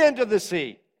throw me into the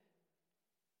sea.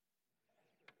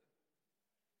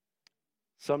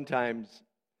 Sometimes,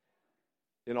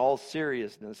 in all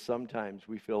seriousness, sometimes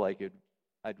we feel like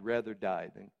I'd rather die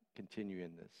than continue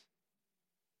in this.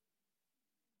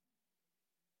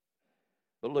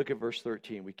 But look at verse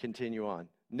 13. We continue on.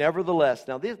 Nevertheless,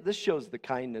 now this shows the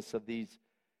kindness of these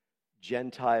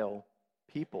Gentile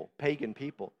people, pagan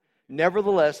people.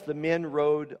 Nevertheless, the men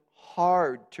rowed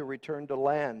hard to return to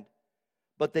land,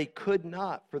 but they could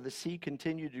not, for the sea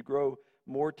continued to grow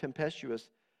more tempestuous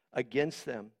against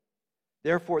them.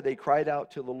 Therefore, they cried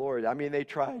out to the Lord. I mean, they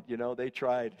tried, they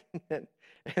tried.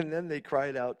 And then they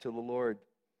cried out to the Lord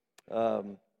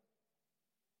and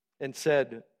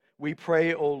said, "We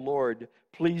pray, O Lord,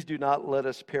 please do not let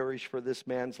us perish for this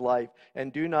man's life,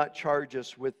 and do not charge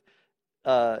us with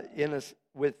innocent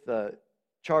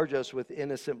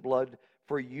blood,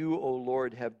 for you, O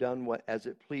Lord, have done what as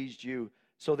it pleased you."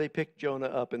 So they picked Jonah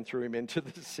up and threw him into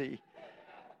the sea.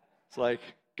 It's like,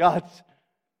 God,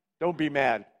 don't be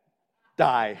mad.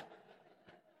 Die.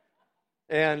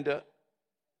 And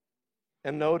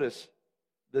notice,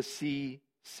 the sea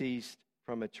ceased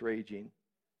from its raging.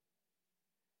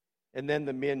 And then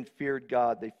the men feared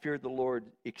God. They feared the Lord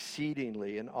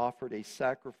exceedingly and offered a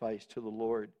sacrifice to the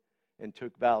Lord and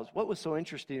took vows. What was so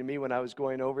interesting to me when I was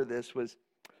going over this was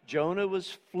Jonah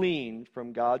was fleeing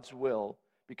from God's will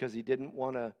because he didn't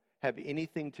want to have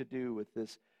anything to do with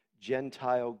this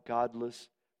Gentile, godless,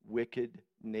 wicked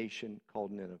nation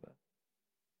called Nineveh.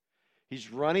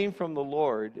 He's running from the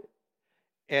Lord,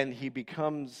 and he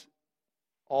becomes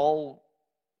all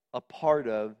a part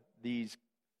of these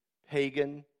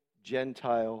pagan,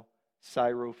 Gentile,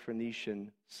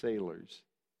 Syrophoenician sailors.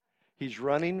 He's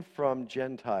running from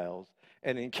Gentiles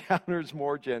and encounters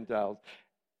more Gentiles,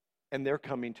 and they're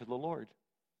coming to the Lord.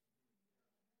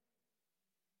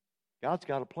 God's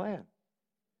got a plan.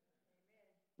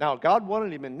 Now, God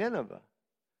wanted him in Nineveh,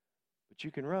 but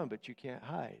you can run, but you can't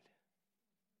hide.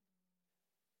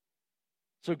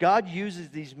 So God uses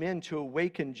these men to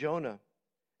awaken Jonah.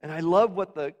 And I love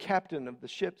what the captain of the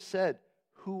ship said.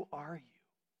 Who are you?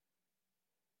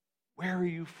 Where are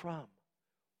you from?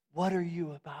 What are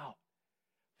you about?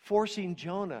 Forcing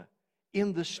Jonah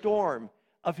in the storm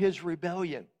of his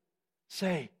rebellion.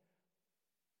 Say,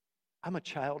 I'm a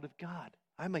child of God.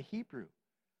 I'm a Hebrew.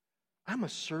 I'm a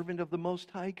servant of the Most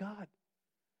High God.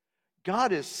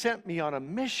 God has sent me on a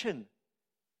mission.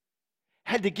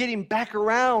 Had to get him back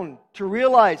around to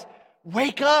realize,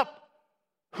 wake up.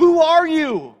 Who are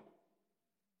you?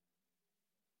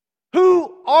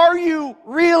 Who are you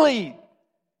really?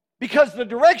 Because the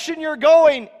direction you're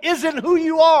going isn't who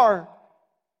you are.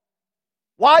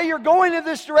 Why you're going in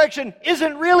this direction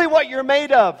isn't really what you're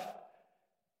made of.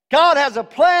 God has a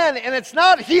plan, and it's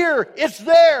not here, it's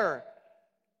there.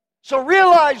 So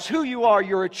realize who you are.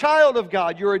 You're a child of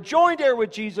God. You're a joint heir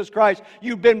with Jesus Christ.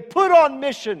 You've been put on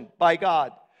mission by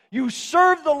God. You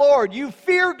serve the Lord. You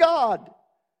fear God.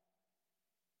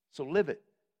 So live it.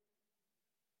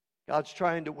 God's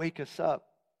trying to wake us up.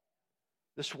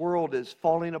 This world is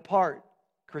falling apart,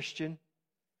 Christian.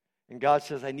 And God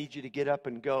says, I need you to get up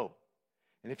and go.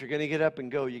 And if you're going to get up and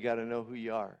go, you got to know who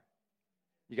you are.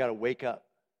 You got to wake up.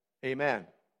 Amen.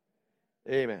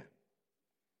 Amen.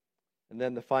 And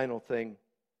then the final thing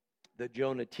that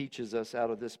Jonah teaches us out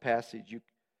of this passage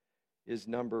is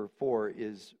number 4,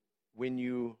 is when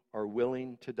you are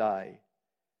willing to die,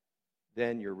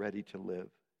 then you're ready to live.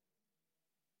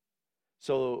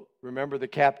 So remember the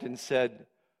captain said,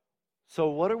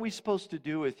 so what are we supposed to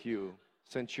do with you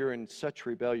since you're in such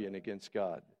rebellion against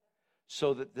God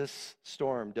so that this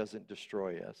storm doesn't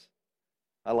destroy us?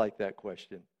 I like that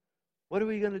question. What are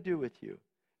we going to do with you?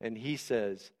 And he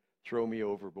says, throw me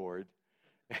overboard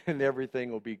and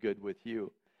everything will be good with you.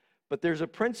 But there's a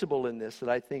principle in this that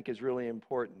I think is really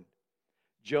important.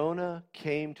 Jonah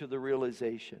came to the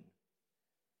realization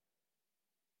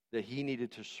that he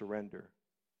needed to surrender.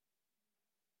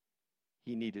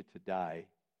 He needed to die,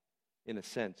 in a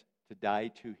sense, to die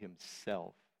to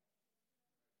himself,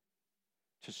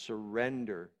 to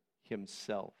surrender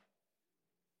himself.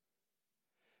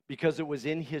 Because it was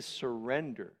in his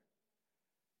surrender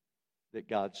that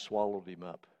God swallowed him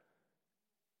up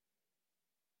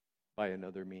by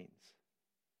another means,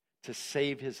 to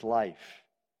save his life.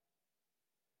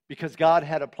 Because God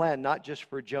had a plan, not just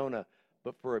for Jonah,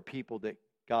 but for a people that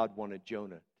God wanted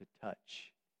Jonah to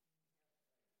touch.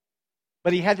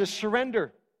 But he had to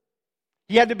surrender.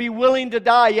 He had to be willing to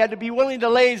die. He had to be willing to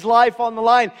lay his life on the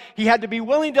line. He had to be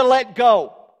willing to let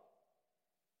go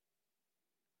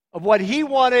of what he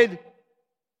wanted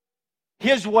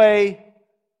his way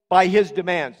by his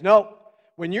demands. No,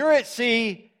 when you're at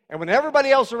sea and when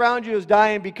everybody else around you is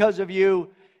dying because of you,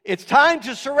 it's time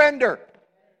to surrender.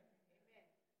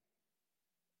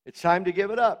 It's time to give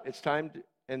it up. It's time to,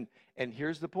 and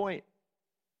here's the point.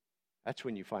 That's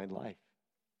when you find life,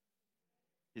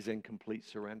 is in complete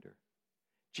surrender.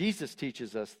 Jesus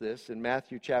teaches us this in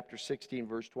Matthew chapter 16,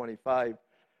 verse 25.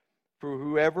 For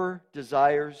whoever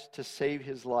desires to save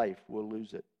his life will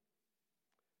lose it.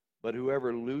 But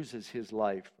whoever loses his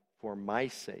life for my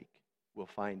sake will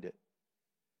find it.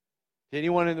 To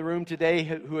anyone in the room today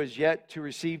who has yet to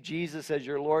receive Jesus as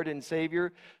your Lord and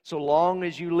Savior, so long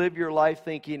as you live your life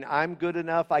thinking, I'm good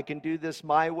enough, I can do this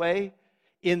my way,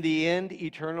 in the end,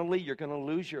 eternally, you're going to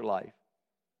lose your life.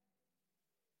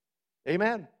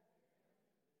 Amen.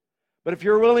 But if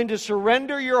you're willing to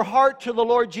surrender your heart to the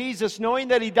Lord Jesus, knowing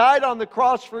that He died on the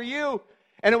cross for you,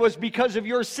 and it was because of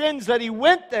your sins that He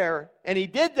went there, and He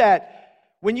did that,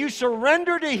 when you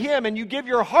surrender to Him and you give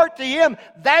your heart to Him,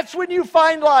 that's when you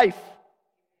find life.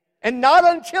 And not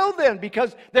until then,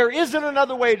 because there isn't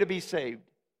another way to be saved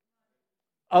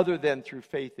other than through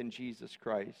faith in Jesus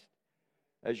Christ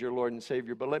as your Lord and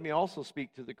Savior. But let me also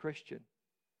speak to the Christian.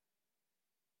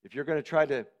 If you're going to try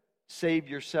to save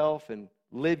yourself and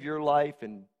live your life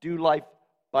and do life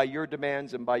by your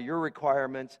demands and by your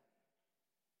requirements,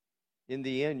 in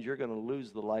the end, you're going to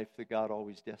lose the life that God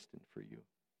always destined for you,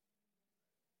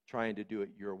 trying to do it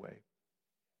your way.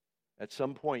 At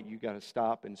some point, you got to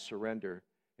stop and surrender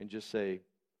and just say,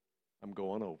 I'm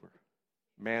going over.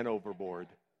 Man overboard.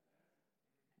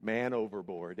 Man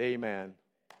overboard. Amen.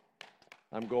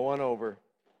 I'm going over.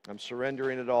 I'm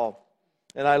surrendering it all.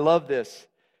 And I love this.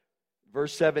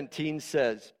 Verse 17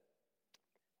 says,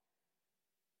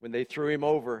 when they threw him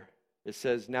over, it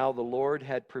says, now the Lord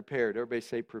had prepared. Everybody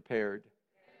say prepared.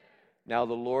 Now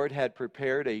the Lord had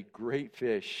prepared a great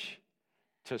fish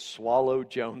to swallow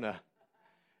Jonah.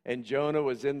 And Jonah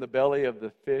was in the belly of the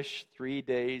fish 3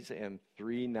 days and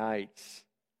 3 nights.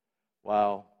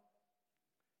 Wow.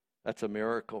 That's a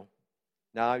miracle.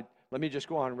 Now, let me just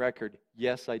go on record.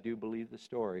 Yes, I do believe the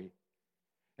story.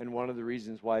 And one of the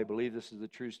reasons why I believe this is a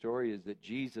true story is that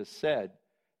Jesus said,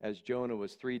 as Jonah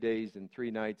was 3 days and 3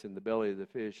 nights in the belly of the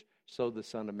fish, so the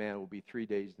Son of Man will be 3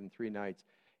 days and 3 nights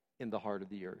in the heart of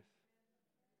the earth.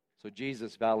 So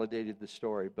Jesus validated the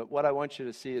story. But what I want you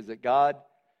to see is that God,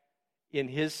 in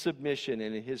His submission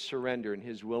and in His surrender and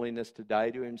His willingness to die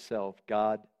to Himself,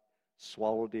 God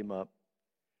swallowed Him up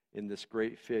in this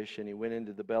great fish, and He went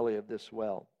into the belly of this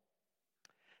well.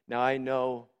 Now I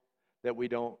know that we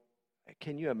don't,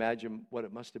 can you imagine what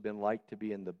it must have been like to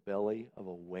be in the belly of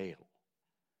a whale?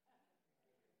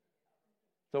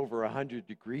 It's over 100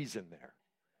 degrees in there.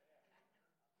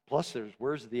 Plus,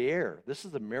 where's the air? This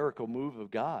is a miracle move of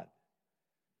God.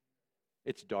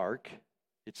 It's dark.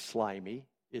 It's slimy.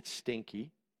 It's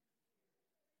stinky.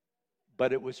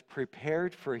 But it was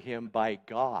prepared for him by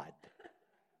God.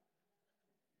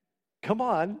 Come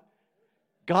on.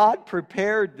 God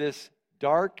prepared this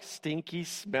dark, stinky,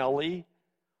 smelly,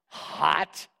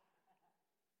 hot.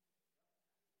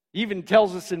 Even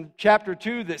tells us in chapter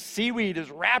 2 that seaweed is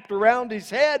wrapped around his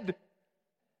head.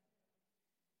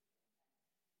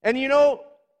 And you know,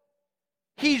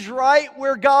 he's right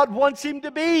where God wants him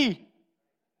to be.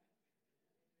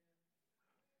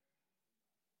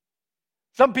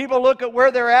 Some people look at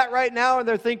where they're at right now and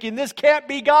they're thinking, this can't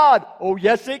be God. Oh,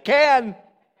 yes, it can.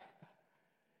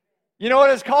 You know what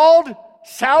it's called?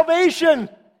 Salvation.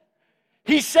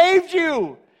 He saved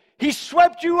you. He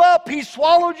swept you up. He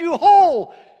swallowed you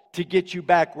whole to get you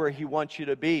back where He wants you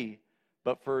to be.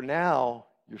 But for now,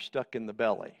 you're stuck in the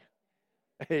belly.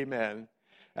 Amen.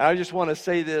 And I just want to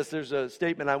say this. There's a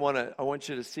statement I want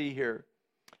you to see here.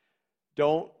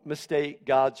 Don't mistake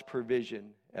God's provision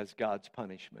as God's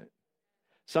punishment.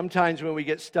 Sometimes when we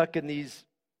get stuck in these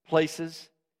places,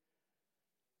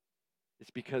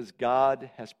 it's because God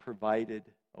has provided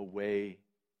a way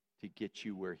to get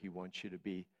you where He wants you to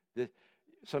be.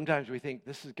 Sometimes we think,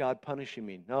 this is God punishing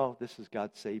me. No, this is God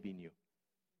saving you.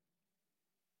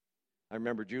 I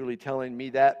remember Julie telling me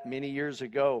that many years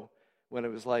ago when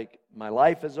it was like, my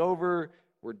life is over,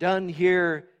 we're done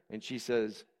here. And she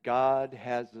says, God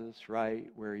has us right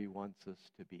where He wants us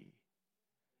to be.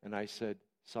 And I said,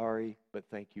 sorry, but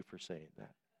thank you for saying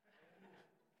that.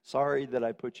 Sorry that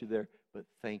I put you there, but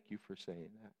thank you for saying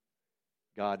that.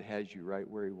 God has you right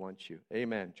where He wants you.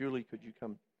 Amen. Julie, could you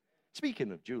come?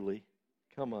 Speaking of Julie,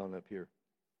 come on up here.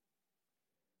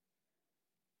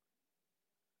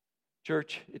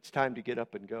 Church, it's time to get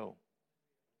up and go.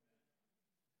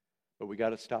 But we got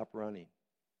to stop running.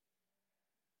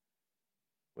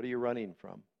 What are you running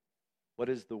from? What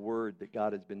is the word that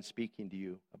God has been speaking to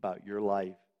you about your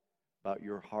life, about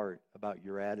your heart, about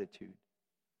your attitude,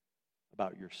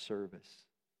 about your service?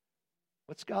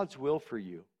 What's God's will for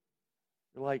you?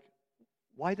 You're like,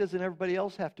 why doesn't everybody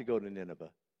else have to go to Nineveh?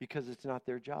 Because it's not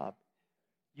their job.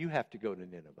 You have to go to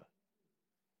Nineveh.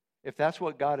 If that's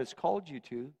what God has called you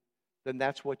to, then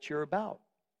that's what you're about.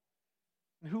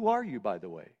 And who are you, by the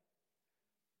way?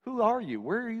 Who are you?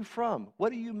 Where are you from?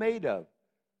 What are you made of?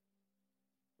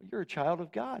 You're a child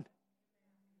of God.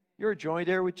 You're a joint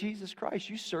heir with Jesus Christ.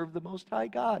 You serve the Most High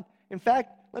God. In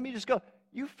fact, let me just go.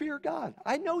 You fear God.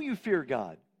 I know you fear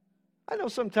God. I know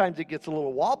sometimes it gets a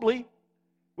little wobbly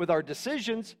with our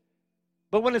decisions,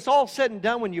 but when it's all said and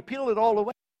done, when you peel it all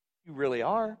away, you really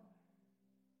are.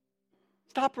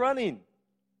 Stop running.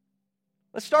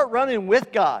 Let's start running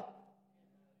with God.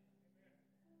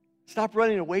 Stop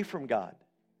running away from God.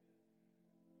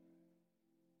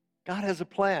 God has a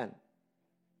plan.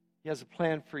 He has a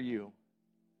plan for you.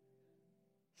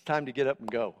 It's time to get up and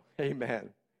go. Amen.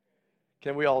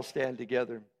 Can we all stand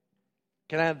together?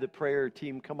 Can I have the prayer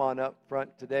team come on up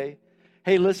front today?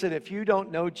 Hey, listen, if you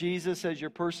don't know Jesus as your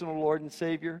personal Lord and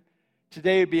Savior,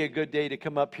 today would be a good day to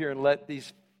come up here and let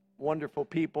these wonderful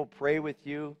people pray with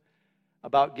you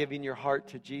about giving your heart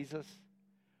to Jesus.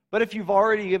 But if you've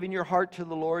already given your heart to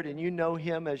the Lord and you know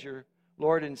Him as your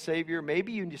Lord and Savior,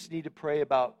 maybe you just need to pray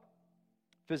about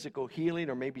physical healing,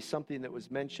 or maybe something that was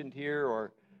mentioned here,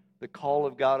 or the call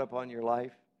of God upon your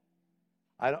life.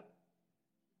 I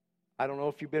don't know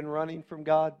if you've been running from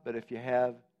God, but if you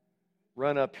have,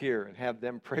 run up here and have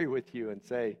them pray with you and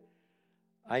say,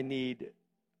 I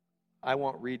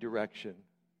want redirection.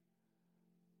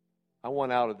 I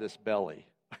want out of this belly.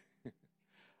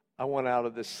 I want out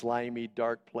of this slimy,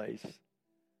 dark place.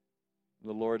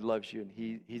 The Lord loves you,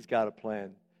 and He's got a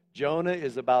plan. Jonah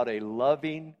is about a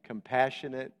loving,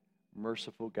 compassionate,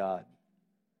 merciful God.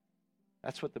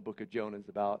 That's what the book of Jonah is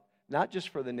about. Not just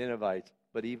for the Ninevites,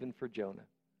 but even for Jonah.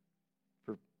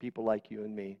 For people like you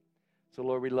and me. So,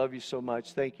 Lord, we love you so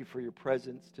much. Thank you for your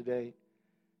presence today.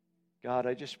 God,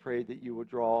 I just pray that you will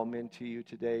draw them into you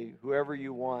today. Whoever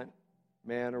you want,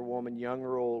 man or woman, young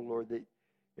or old, Lord, that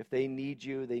if they need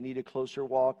you, they need a closer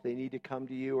walk, they need to come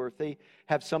to you, or if they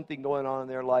have something going on in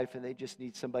their life and they just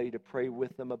need somebody to pray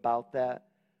with them about that,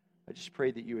 I just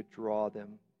pray that you would draw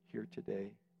them here today.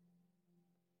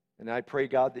 And I pray,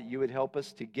 God, that you would help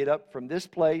us to get up from this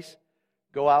place,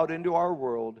 go out into our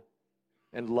world,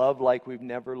 and love like we've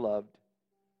never loved,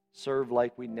 serve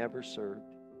like we never served,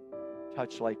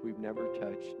 touch like we've never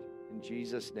touched. In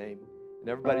Jesus' name. And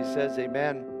everybody says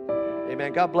amen.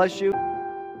 Amen. God bless you.